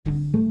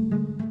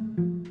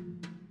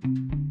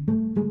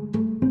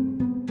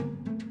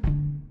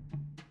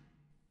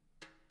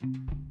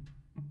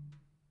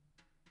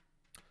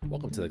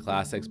Welcome to the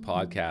Class X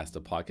Podcast, a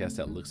podcast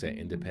that looks at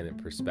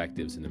independent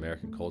perspectives in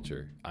American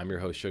culture. I'm your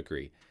host,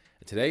 Shukri.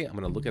 And today, I'm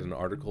going to look at an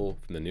article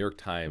from the New York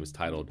Times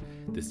titled,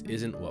 "This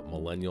Isn't What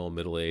Millennial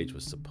Middle Age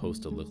Was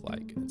Supposed to Look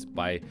Like." It's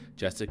by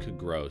Jessica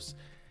Gross.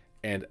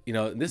 And,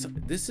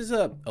 this is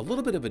a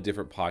little bit of a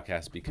different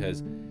podcast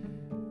because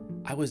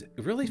I was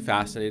really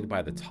fascinated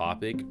by the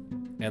topic.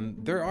 And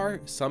there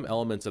are some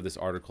elements of this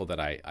article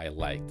that I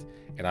liked.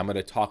 And I'm going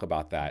to talk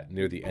about that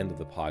near the end of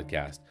the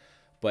podcast.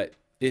 But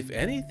if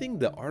anything,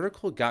 the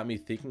article got me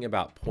thinking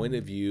about point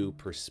of view,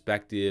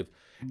 perspective,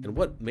 and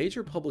what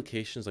major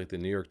publications like the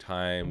New York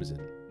Times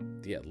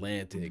and the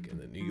Atlantic and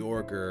the New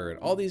Yorker and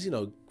all these,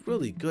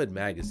 really good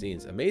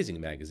magazines,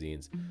 amazing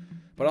magazines,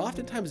 but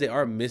oftentimes they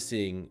are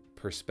missing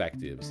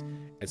perspectives.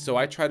 And so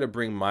I try to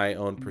bring my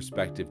own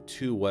perspective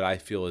to what I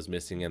feel is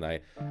missing. And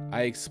I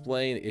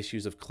explain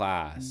issues of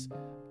class,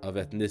 of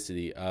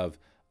ethnicity, of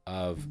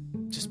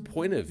just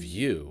point of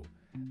view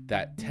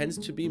that tends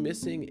to be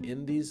missing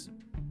in these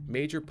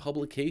major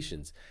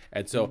publications.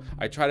 And so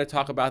I try to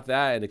talk about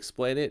that and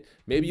explain it.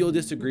 Maybe you'll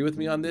disagree with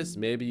me on this,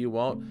 maybe you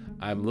won't.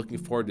 I'm looking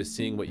forward to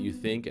seeing what you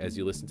think as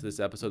you listen to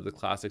this episode of the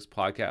Classics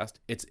Podcast.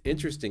 It's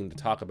interesting to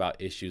talk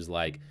about issues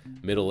like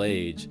middle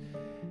age,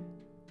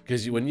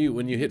 because when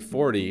you hit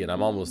 40, and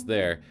I'm almost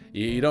there,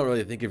 you don't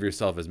really think of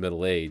yourself as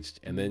middle-aged,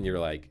 and then you're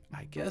like,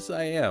 I guess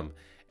I am.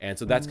 And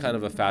so that's kind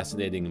of a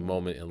fascinating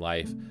moment in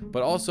life,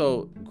 but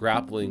also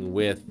grappling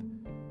with,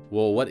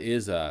 well, what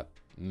is a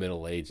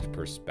middle-aged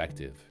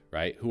perspective,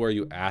 right? Who are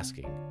you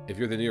asking? If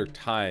you're the New York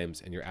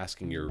Times and you're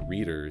asking your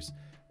readers,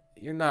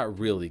 you're not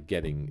really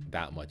getting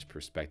that much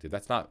perspective.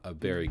 That's not a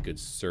very good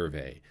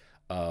survey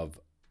of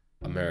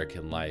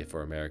American life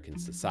or American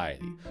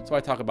society. So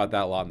I talk about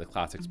that a lot in the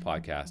Classics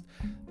Podcast.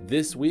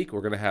 This week, we're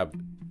going to have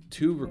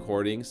two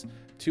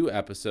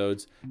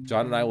episodes.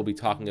 John and I will be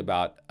talking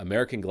about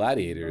American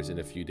Gladiators in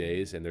a few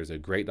days, and there's a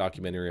great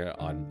documentary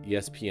on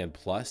ESPN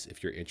Plus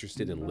if you're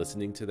interested in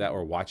listening to that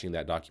or watching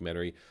that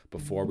documentary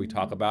before we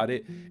talk about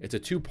it. It's a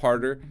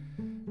two-parter.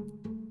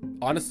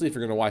 Honestly, if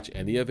you're going to watch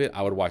any of it,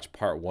 I would watch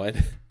part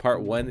one.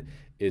 Part one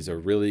is a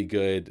really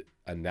good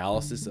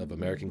analysis of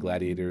American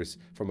Gladiators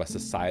from a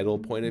societal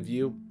point of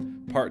view.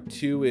 Part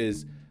two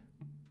is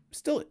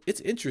still,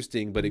 it's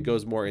interesting, but it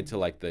goes more into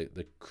like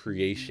the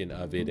creation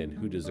of it and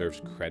who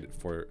deserves credit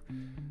for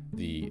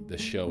the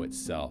show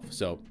itself.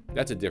 So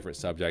that's a different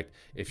subject.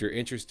 If you're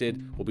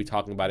interested, we'll be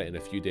talking about it in a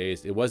few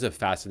days. It was a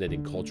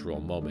fascinating cultural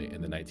moment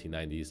in the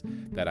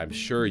 1990s that I'm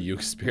sure you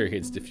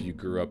experienced if you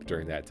grew up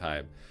during that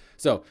time.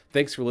 So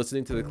thanks for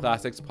listening to the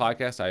Classics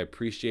Podcast. I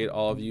appreciate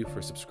all of you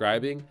for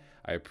subscribing.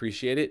 I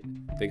appreciate it.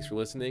 Thanks for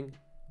listening.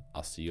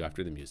 I'll see you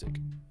after the music.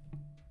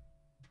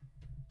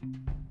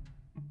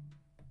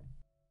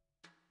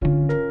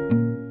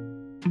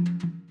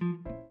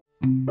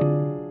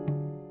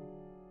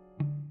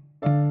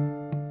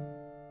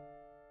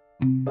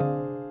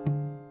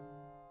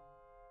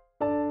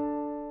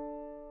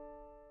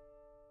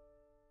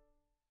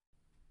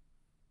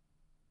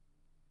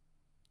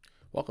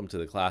 Welcome to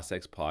the Class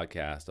X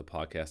Podcast, a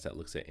podcast that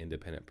looks at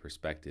independent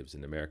perspectives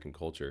in American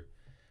culture.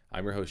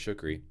 I'm your host,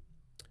 Shukri,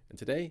 and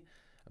today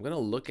I'm going to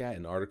look at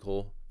an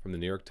article from the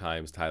New York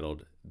Times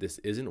titled, "This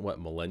Isn't What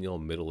Millennial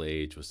Middle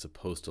Age Was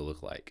Supposed to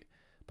Look Like,"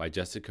 by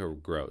Jessica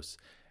Gross.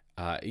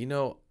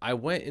 I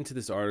went into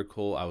this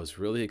article, I was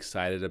really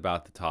excited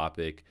about the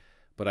topic,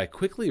 but I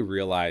quickly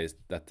realized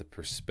that the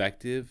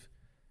perspective,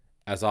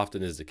 as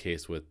often is the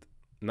case with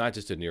not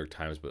just the New York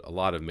Times, but a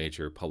lot of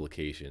major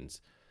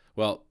publications,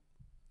 well,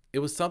 it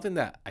was something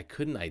that I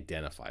couldn't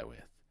identify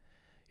with.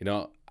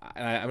 I'm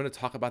going to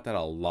talk about that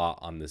a lot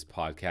on this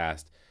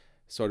podcast,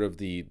 sort of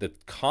the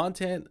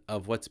content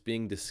of what's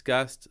being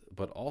discussed,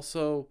 but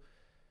also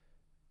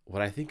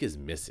what I think is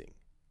missing.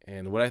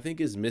 And what I think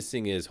is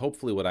missing is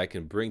hopefully what I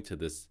can bring to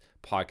this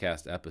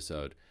podcast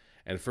episode.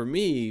 And for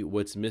me,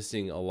 what's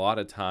missing a lot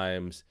of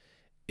times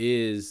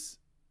is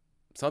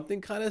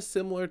something kind of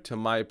similar to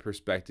my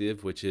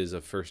perspective, which is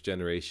a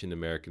first-generation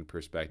American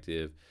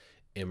perspective,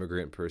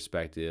 immigrant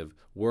perspective,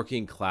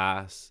 working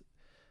class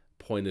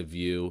point of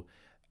view.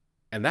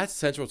 And that's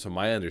central to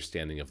my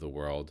understanding of the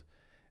world.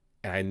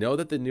 And I know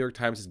that the New York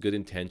Times has good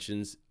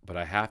intentions, but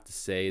I have to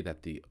say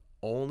that the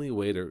only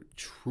way to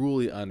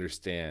truly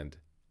understand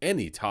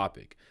any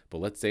topic, but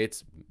let's say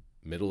it's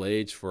middle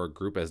age for a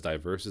group as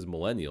diverse as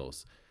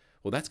millennials,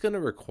 well, that's going to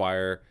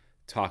require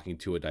talking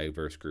to a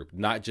diverse group,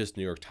 not just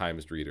New York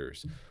Times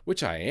readers,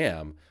 which I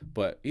am,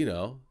 but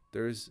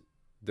there's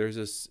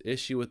this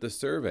issue with the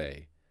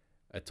survey,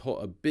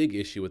 a big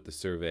issue with the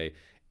survey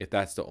if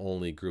that's the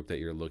only group that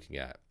you're looking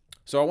at.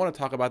 So I want to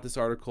talk about this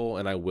article,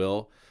 and I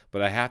will,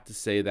 but I have to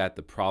say that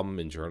the problem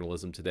in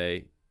journalism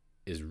today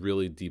is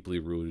really deeply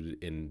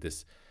rooted in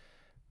this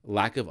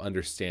lack of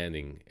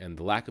understanding. And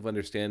the lack of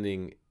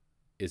understanding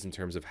is in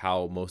terms of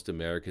how most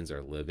Americans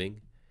are living.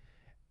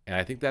 And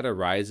I think that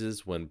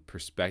arises when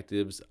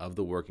perspectives of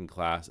the working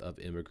class, of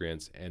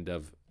immigrants, and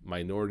of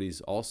minorities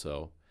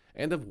also,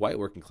 and of white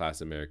working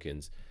class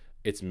Americans,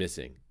 it's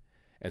missing.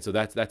 And so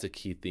that's a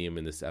key theme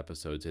in this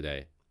episode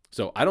today.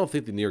 So I don't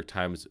think the New York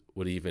Times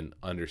would even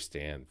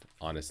understand,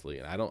 honestly.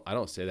 And I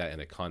don't say that in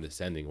a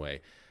condescending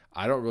way.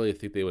 I don't really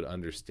think they would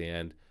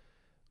understand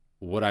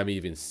what I'm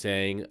even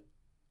saying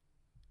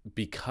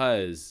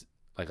because,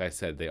 like I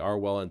said, they are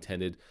well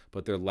intended,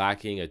 but they're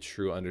lacking a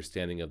true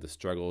understanding of the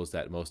struggles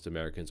that most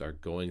Americans are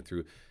going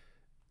through.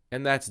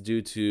 And that's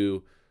due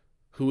to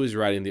who is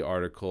writing the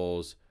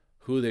articles,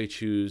 who they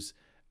choose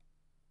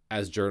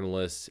as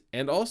journalists,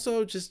 and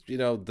also just,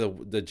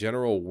 the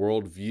general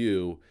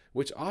worldview,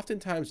 which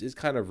oftentimes is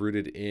kind of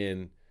rooted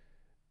in,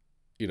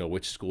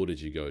 which school did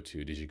you go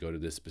to? Did you go to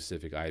this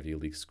specific Ivy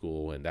League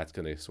school? And that's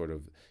going to sort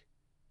of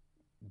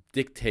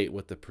dictate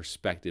what the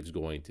perspective is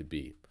going to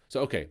be. So,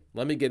 okay,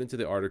 let me get into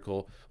the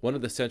article. One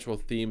of the central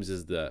themes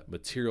is the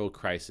material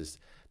crisis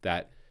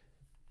that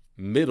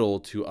middle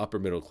to upper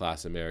middle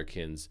class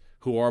Americans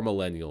who are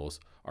millennials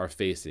are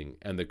facing,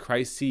 and the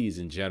crises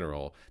in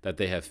general that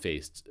they have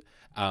faced.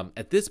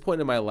 At this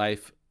point in my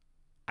life,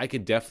 I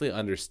can definitely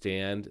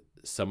understand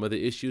some of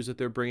the issues that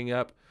they're bringing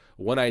up.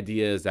 One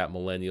idea is that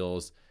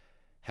millennials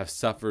have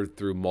suffered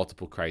through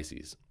multiple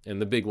crises.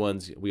 And the big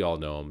ones, we all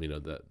know them,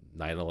 the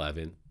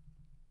 9/11,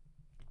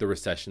 the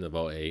recession of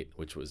 '08,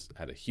 which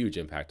had a huge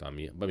impact on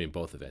me. I mean,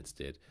 both events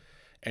did,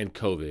 and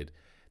COVID.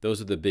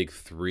 Those are the big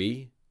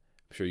three.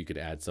 I'm sure you could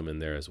add some in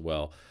there as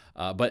well.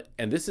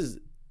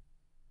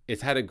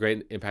 It's had a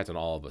great impact on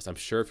all of us. I'm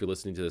sure if you're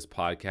listening to this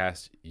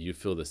podcast, you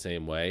feel the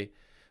same way.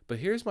 But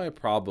here's my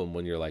problem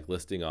when you're like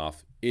listing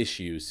off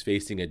issues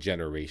facing a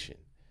generation.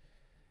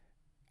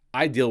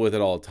 I deal with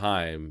it all the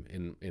time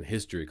in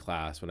history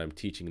class when I'm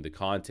teaching the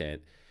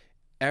content.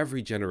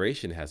 Every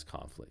generation has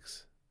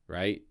conflicts,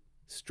 right?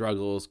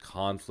 Struggles,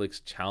 conflicts,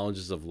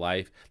 challenges of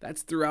life.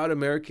 That's throughout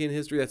American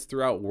history. That's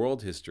throughout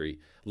world history.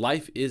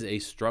 Life is a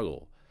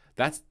struggle.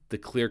 That's the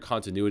clear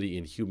continuity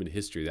in human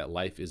history, that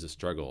life is a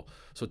struggle.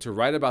 So to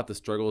write about the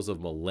struggles of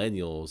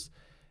millennials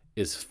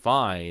is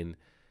fine,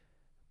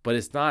 but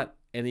there's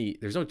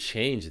no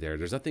change there.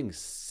 There's nothing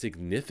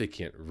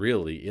significant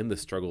really in the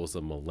struggles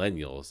of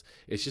millennials.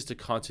 It's just a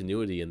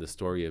continuity in the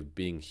story of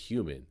being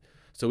human.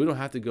 So we don't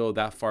have to go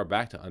that far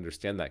back to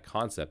understand that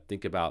concept.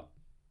 Think about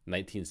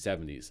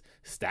 1970s,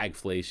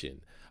 stagflation,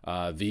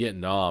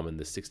 Vietnam in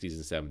the 60s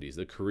and 70s,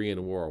 the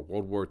Korean War,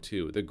 World War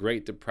II, the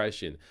Great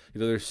Depression.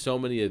 There's so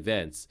many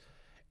events,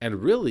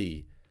 and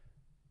really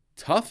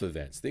tough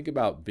events. Think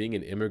about being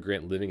an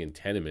immigrant living in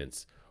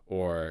tenements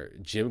or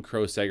Jim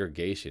Crow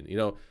segregation.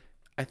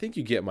 I think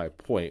you get my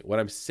point. What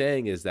I'm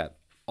saying is that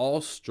all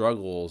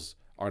struggles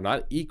are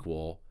not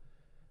equal,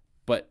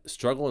 but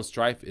struggle and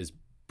strife is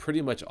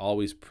pretty much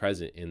always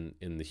present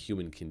in the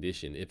human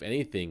condition. If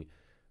anything,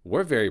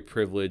 we're very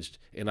privileged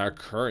in our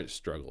current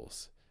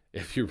struggles.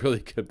 If you really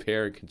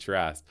compare and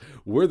contrast,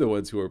 we're the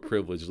ones who are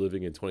privileged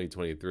living in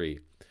 2023.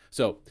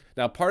 So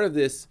now part of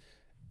this,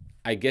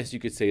 I guess you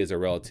could say, is a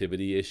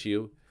relativity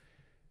issue,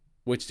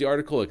 which the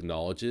article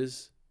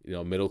acknowledges.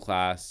 Middle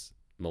class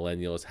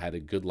millennials had a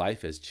good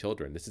life as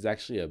children. This is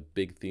actually a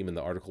big theme in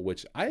the article,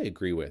 which I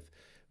agree with.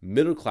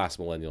 Middle class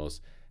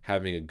millennials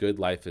having a good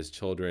life as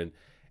children.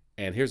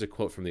 And here's a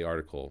quote from the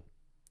article.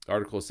 The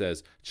article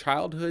says,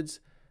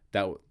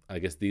 I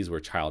guess these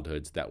were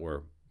childhoods that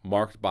were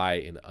marked by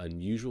an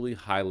unusually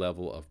high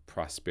level of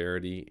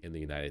prosperity in the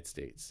United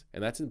States.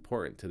 And that's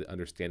important to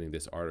understanding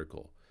this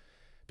article.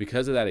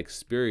 Because of that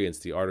experience,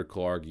 the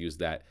article argues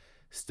that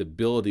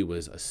stability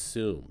was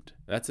assumed.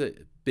 That's a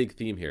big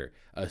theme here,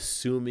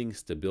 assuming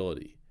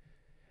stability.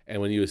 And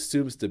when you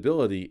assume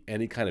stability,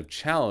 any kind of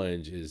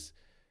challenge is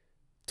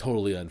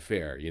totally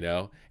unfair,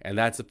 And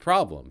that's a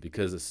problem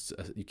because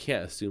you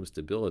can't assume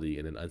stability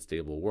in an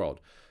unstable world.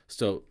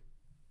 So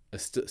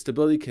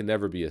stability can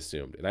never be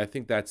assumed. And I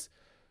think that's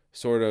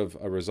sort of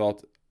a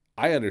result.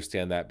 I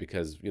understand that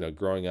because,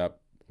 growing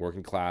up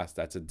working class,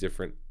 that's a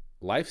different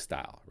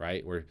lifestyle,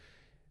 right? Where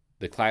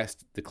the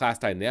class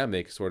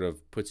dynamic sort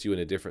of puts you in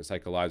a different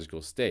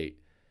psychological state.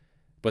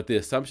 But the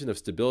assumption of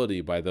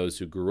stability by those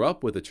who grew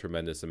up with a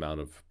tremendous amount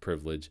of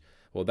privilege,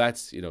 well,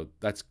 that's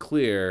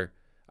clear,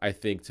 I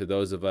think, to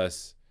those of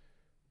us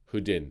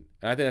who didn't.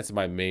 And I think that's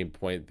my main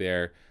point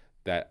there,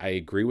 that I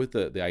agree with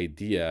the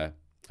idea.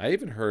 I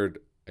even heard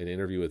an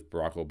interview with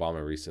Barack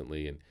Obama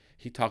recently, and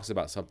he talks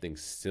about something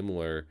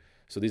similar.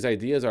 So these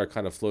ideas are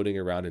kind of floating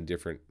around in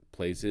different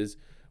places,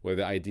 where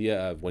the idea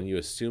of when you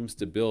assume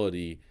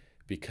stability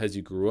because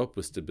you grew up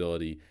with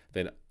stability,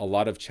 then a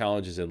lot of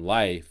challenges in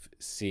life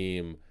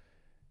seem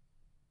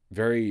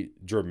very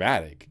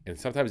dramatic and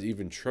sometimes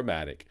even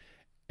traumatic.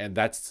 And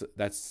that's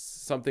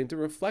something to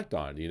reflect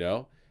on,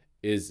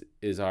 is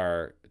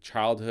our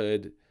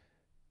childhood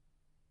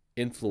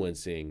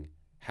influencing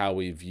how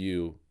we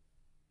view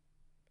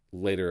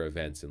later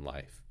events in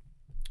life.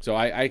 So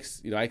I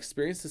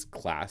experienced this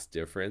class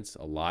difference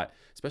a lot,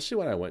 especially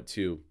when I went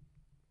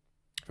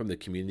from the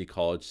community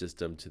college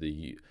system to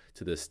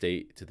the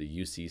state, to the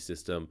UC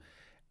system.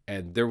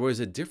 And there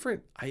was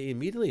I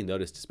immediately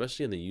noticed,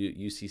 especially in the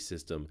UC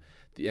system,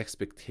 the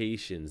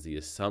expectations, the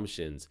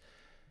assumptions,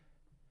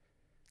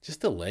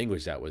 just the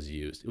language that was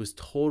used, it was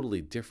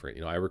totally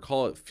different. I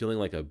recall it feeling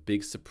like a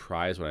big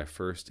surprise when I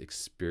first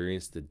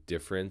experienced the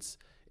difference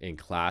in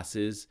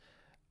classes.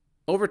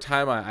 Over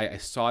time, I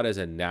saw it as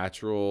a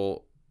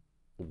natural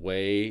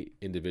way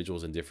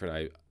individuals in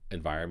different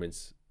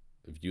environments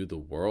view the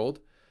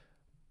world.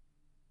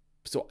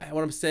 So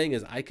what I'm saying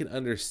is I can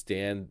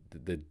understand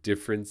the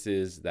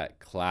differences that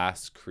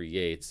class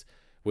creates,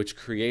 which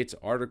creates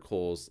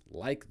articles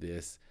like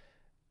this,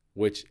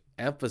 which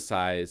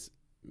emphasize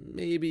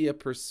maybe a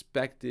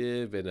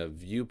perspective and a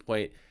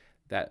viewpoint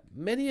that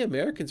many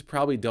Americans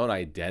probably don't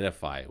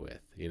identify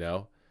with.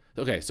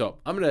 Okay, so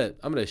I'm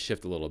gonna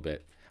shift a little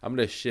bit. I'm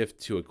gonna shift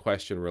to a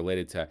question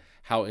related to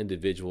how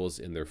individuals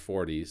in their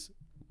 40s,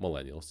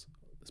 millennials,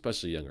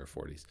 especially younger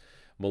 40s,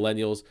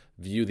 millennials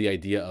view the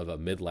idea of a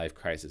midlife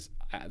crisis.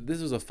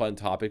 This was a fun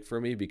topic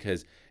for me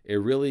because it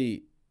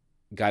really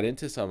got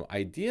into some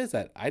ideas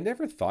that I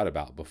never thought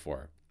about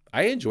before.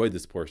 I enjoyed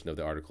this portion of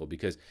the article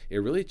because it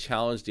really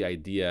challenged the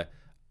idea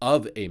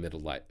of a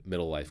middle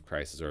life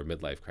crisis or a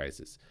midlife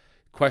crisis,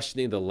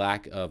 questioning the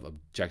lack of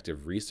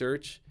objective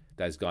research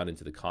that has gone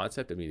into the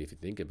concept. I mean, if you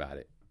think about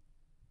it,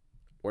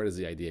 where does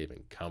the idea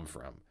even come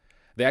from?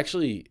 They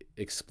actually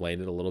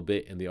explain it a little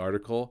bit in the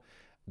article,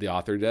 the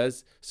author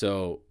does.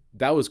 So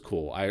that was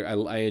cool.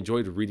 I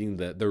enjoyed reading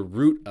the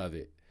root of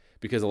it,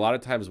 because a lot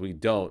of times we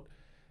don't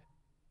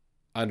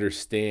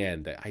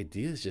understand that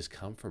ideas just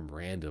come from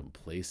random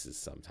places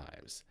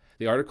sometimes.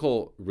 The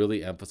article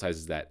really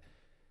emphasizes that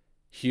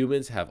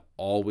humans have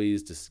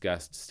always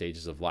discussed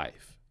stages of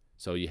life.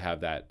 So you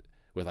have that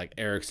with like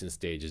Erickson's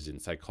stages in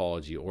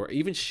psychology, or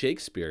even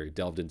Shakespeare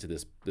delved into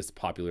this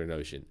popular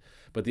notion.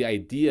 But the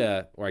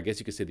idea, or I guess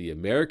you could say the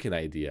American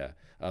idea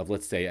of,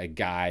 let's say, a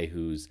guy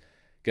who's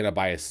going to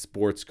buy a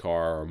sports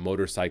car or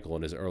motorcycle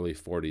in his early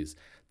 40s,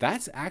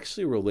 that's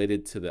actually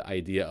related to the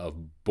idea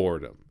of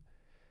boredom,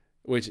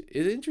 which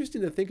is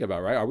interesting to think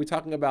about, right? Are we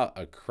talking about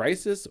a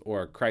crisis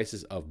or a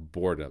crisis of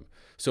boredom?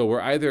 So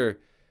we're either,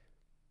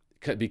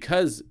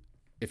 because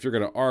if you're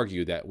going to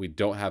argue that we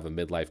don't have a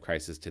midlife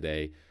crisis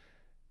today,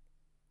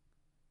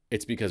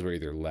 it's because we're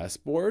either less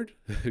bored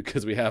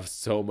because we have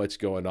so much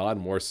going on,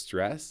 more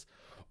stress,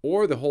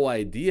 or the whole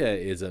idea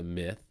is a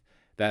myth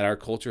that our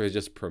culture has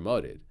just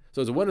promoted.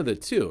 So it's one of the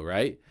two,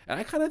 right? And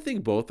I kind of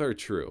think both are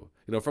true.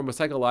 From a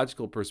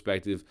psychological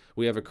perspective,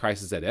 we have a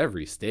crisis at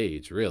every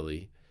stage,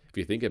 really. If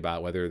you think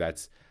about whether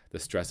that's the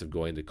stress of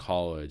going to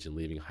college and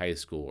leaving high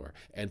school, or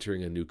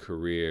entering a new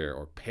career,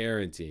 or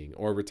parenting,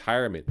 or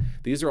retirement,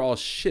 these are all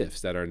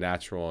shifts that are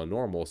natural and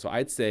normal. So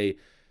I'd say,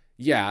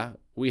 yeah,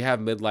 we have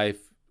a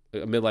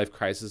midlife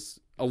crisis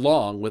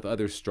along with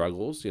other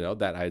struggles,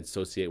 that I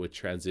associate with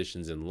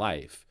transitions in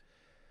life.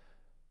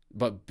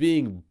 But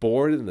being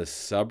bored in the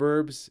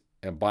suburbs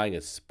and buying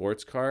a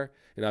sports car,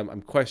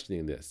 I'm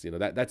questioning this.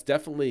 That's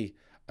definitely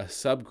a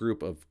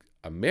subgroup of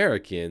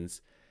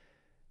Americans.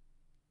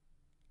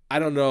 I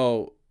don't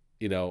know,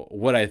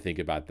 what I think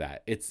about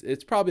that.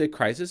 It's probably a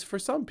crisis for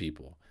some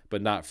people,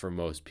 but not for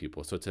most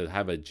people. So to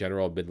have a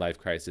general midlife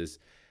crisis,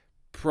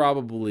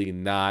 probably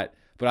not.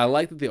 But I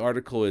like that the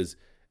article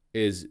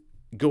is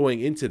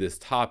going into this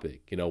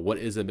topic. What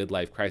is a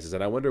midlife crisis?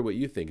 And I wonder what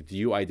you think. Do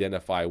you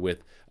identify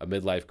with a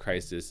midlife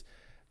crisis?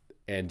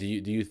 And do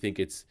you think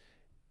it's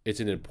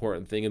an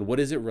important thing? And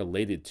what is it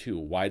related to?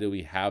 Why do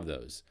we have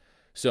those?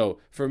 So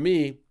for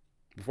me,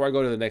 before I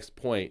go to the next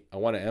point, I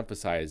want to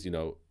emphasize,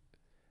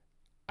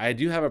 I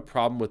do have a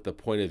problem with the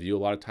point of view a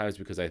lot of times,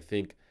 because I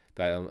think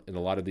that in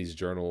a lot of these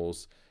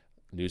journals,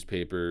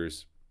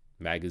 newspapers,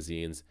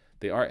 magazines,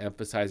 they are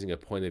emphasizing a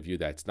point of view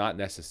that's not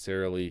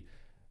necessarily,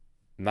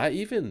 not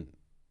even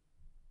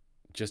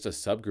just a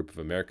subgroup of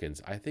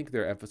Americans. I think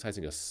they're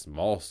emphasizing a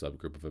small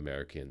subgroup of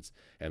Americans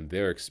and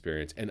their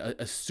experience, and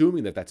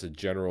assuming that that's a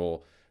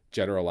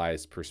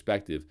generalized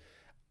perspective.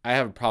 I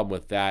have a problem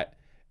with that.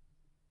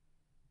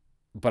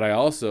 But I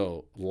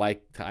also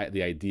like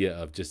the idea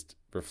of just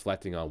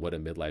reflecting on what a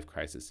midlife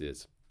crisis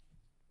is.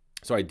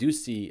 So I do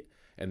see,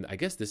 and I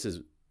guess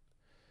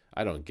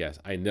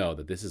I know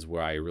that this is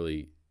where I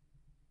really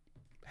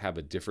have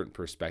a different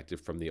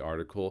perspective from the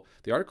article.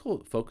 The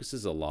article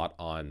focuses a lot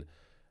on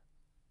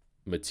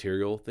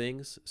material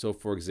things. So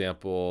for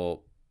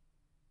example,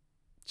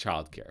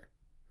 childcare,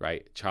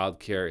 right?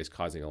 Childcare is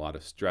causing a lot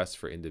of stress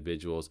for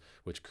individuals,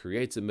 which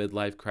creates a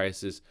midlife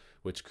crisis,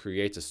 which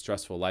creates a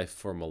stressful life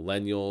for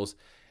millennials,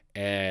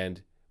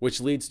 and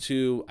which leads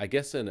to, I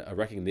guess, a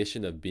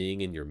recognition of being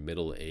in your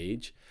middle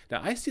age.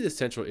 Now, I see the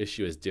central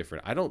issue as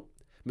different.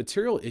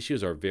 Material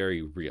issues are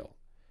very real.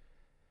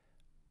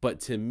 But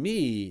to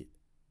me,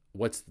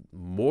 what's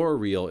more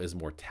real is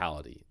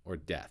mortality or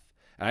death.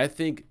 And I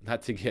think,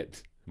 not to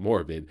get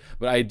morbid,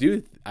 but I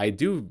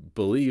do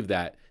believe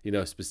that,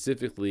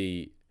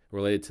 specifically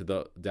related to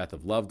the death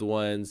of loved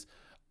ones,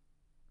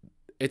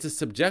 it's a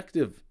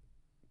subjective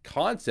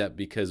concept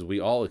because we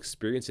all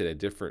experience it at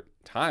different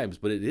times,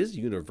 but it is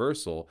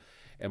universal.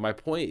 And my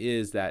point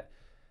is that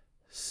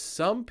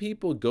some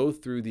people go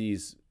through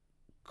these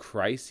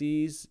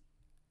crises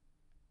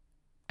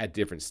at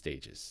different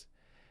stages.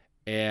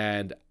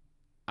 And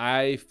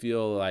I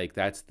feel like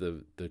that's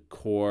the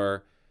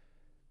core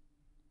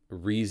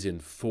reason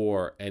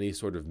for any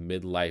sort of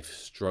midlife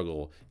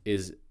struggle,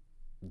 is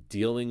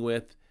dealing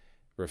with,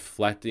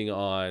 reflecting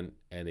on,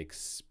 and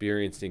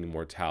experiencing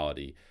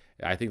mortality.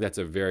 I think that's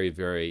a very,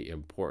 very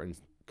important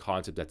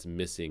concept that's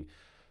missing.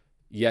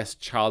 Yes,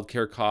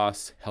 childcare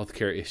costs,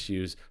 healthcare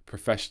issues,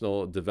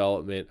 professional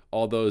development,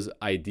 all those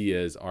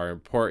ideas are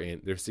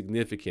important. They're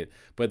significant,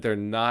 but they're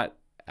not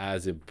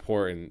as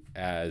important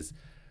as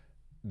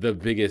the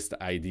biggest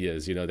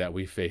ideas, that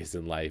we face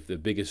in life, the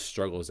biggest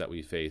struggles that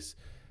we face,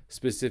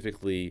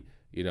 specifically,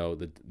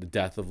 the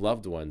death of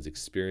loved ones,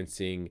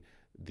 experiencing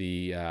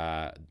the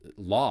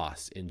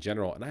loss in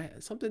general.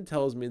 And something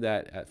tells me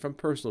that from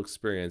personal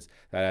experience,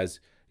 that as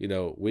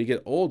we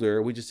get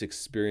older, we just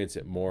experience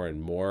it more and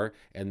more,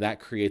 and that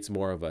creates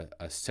more of a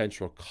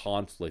central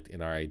conflict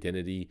in our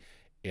identity,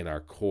 in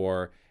our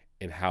core,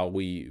 in how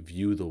we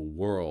view the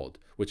world,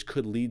 which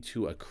could lead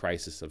to a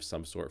crisis of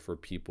some sort for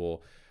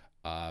people.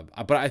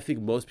 But I think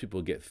most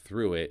people get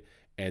through it,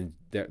 and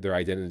their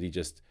identity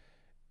just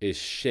is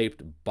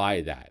shaped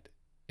by that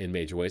in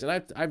major ways.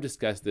 And I've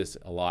discussed this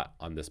a lot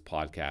on this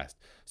podcast.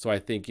 So I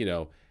think,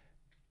 to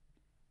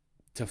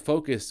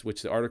focus,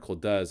 which the article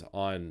does,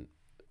 on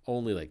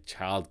only like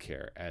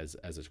childcare as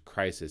a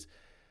crisis,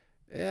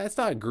 it's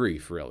not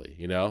grief really,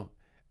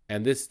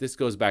 And this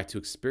goes back to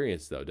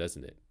experience though,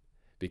 doesn't it?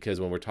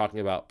 Because when we're talking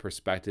about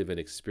perspective and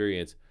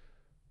experience,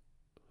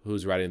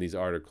 who's writing these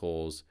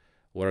articles?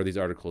 What are these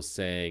articles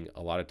saying?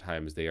 A lot of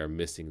times they are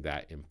missing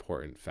that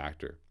important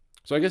factor.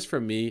 So I guess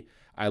for me,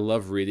 I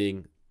love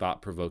reading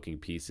thought-provoking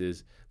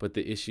pieces, but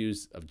the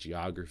issues of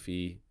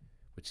geography,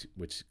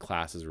 which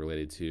class is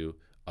related to,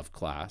 of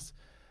class,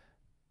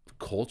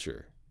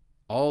 culture,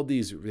 all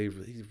these they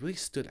really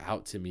stood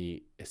out to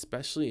me,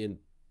 especially in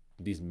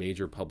these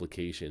major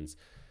publications.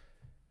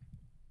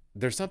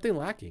 There's something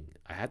lacking.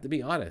 I have to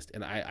be honest.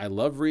 And I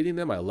love reading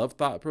them. I love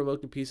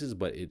thought-provoking pieces,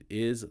 but it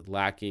is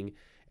lacking.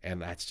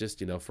 And that's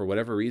just, for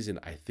whatever reason,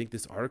 I think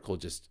this article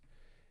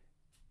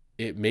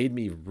it made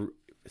me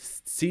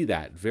see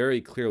that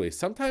very clearly.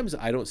 Sometimes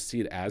I don't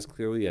see it as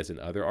clearly as in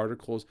other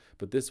articles,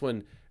 but this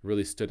one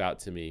really stood out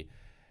to me.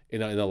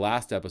 In the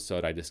last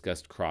episode, I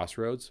discussed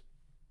Crossroads.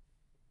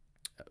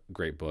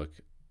 Great book.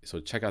 So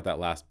check out that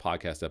last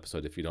podcast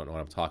episode if you don't know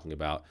what I'm talking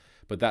about.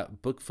 But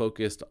that book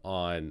focused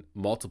on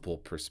multiple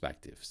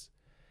perspectives.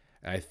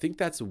 And I think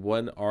that's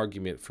one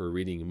argument for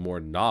reading more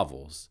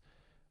novels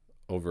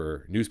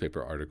over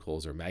newspaper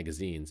articles or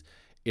magazines.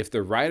 If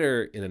the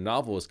writer in a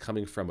novel is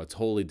coming from a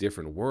totally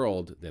different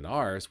world than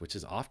ours, which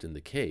is often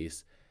the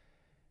case,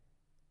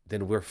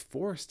 then we're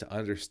forced to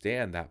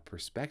understand that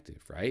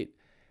perspective, right?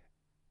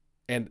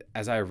 And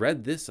as I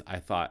read this, I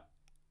thought,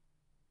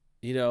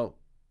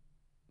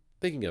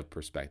 thinking of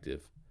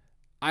perspective,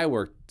 I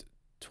worked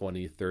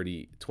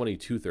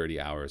 22-30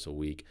 hours a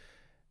week,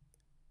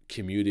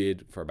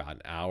 commuted for about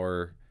an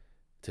hour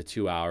to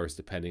 2 hours,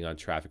 depending on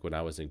traffic when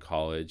I was in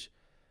college.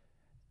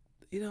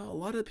 A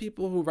lot of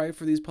people who write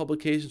for these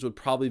publications would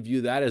probably view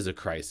that as a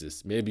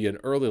crisis, maybe an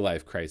early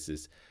life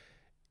crisis,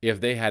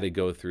 if they had to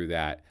go through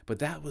that. But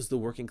that was the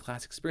working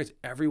class experience.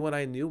 Everyone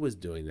I knew was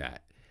doing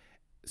that.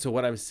 So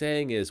what I'm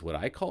saying is, would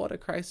I call it a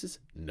crisis?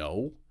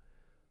 No.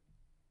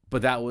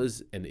 But that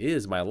was and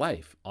is my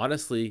life.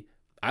 Honestly,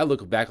 I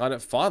look back on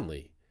it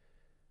fondly.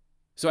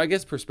 So I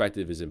guess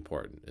perspective is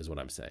important, is what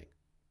I'm saying.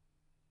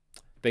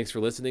 Thanks for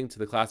listening to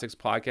the Classics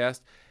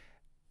Podcast.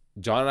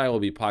 John and I will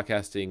be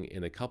podcasting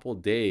in a couple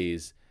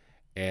days.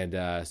 And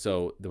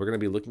so we're going to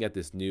be looking at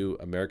this new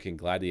American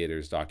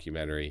Gladiators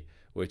documentary,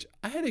 which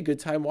I had a good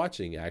time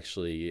watching,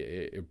 actually.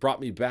 It brought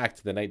me back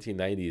to the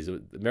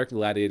 1990s. American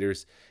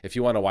Gladiators, if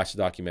you want to watch the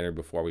documentary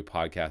before we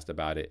podcast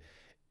about it,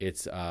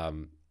 it's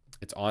on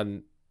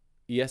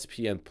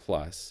ESPN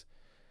Plus.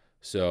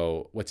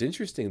 So what's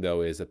interesting,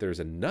 though, is that there's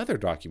another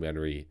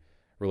documentary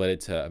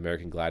related to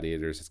American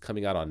Gladiators. It's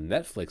coming out on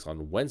Netflix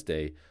on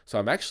Wednesday. So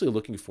I'm actually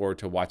looking forward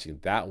to watching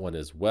that one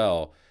as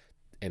well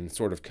and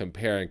sort of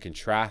compare and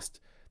contrast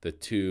the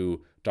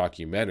two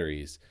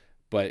documentaries.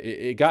 But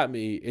it got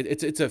me.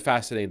 It's a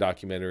fascinating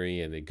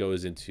documentary, and it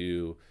goes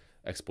into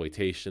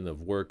exploitation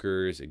of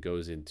workers. It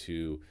goes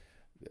into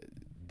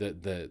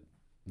the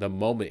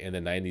moment in the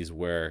 90s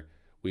where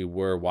we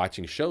were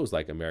watching shows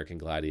like American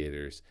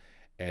Gladiators.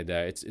 And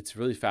it's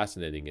really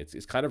fascinating.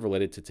 It's kind of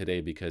related to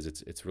today because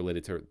it's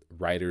related to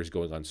writers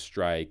going on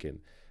strike and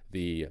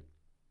the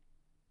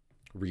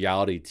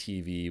reality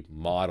TV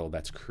model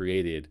that's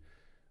created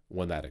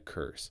when that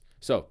occurs.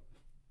 So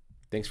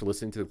thanks for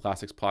listening to the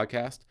Classics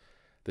Podcast.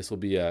 This will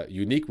be a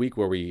unique week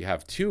where we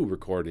have 2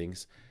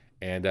 recordings,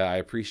 and I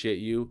appreciate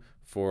you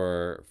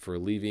for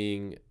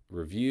leaving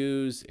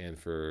reviews and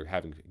for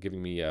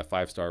giving me a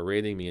 5-star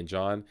rating, me and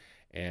John.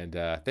 And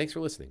thanks for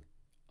listening.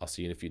 I'll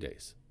see you in a few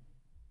days.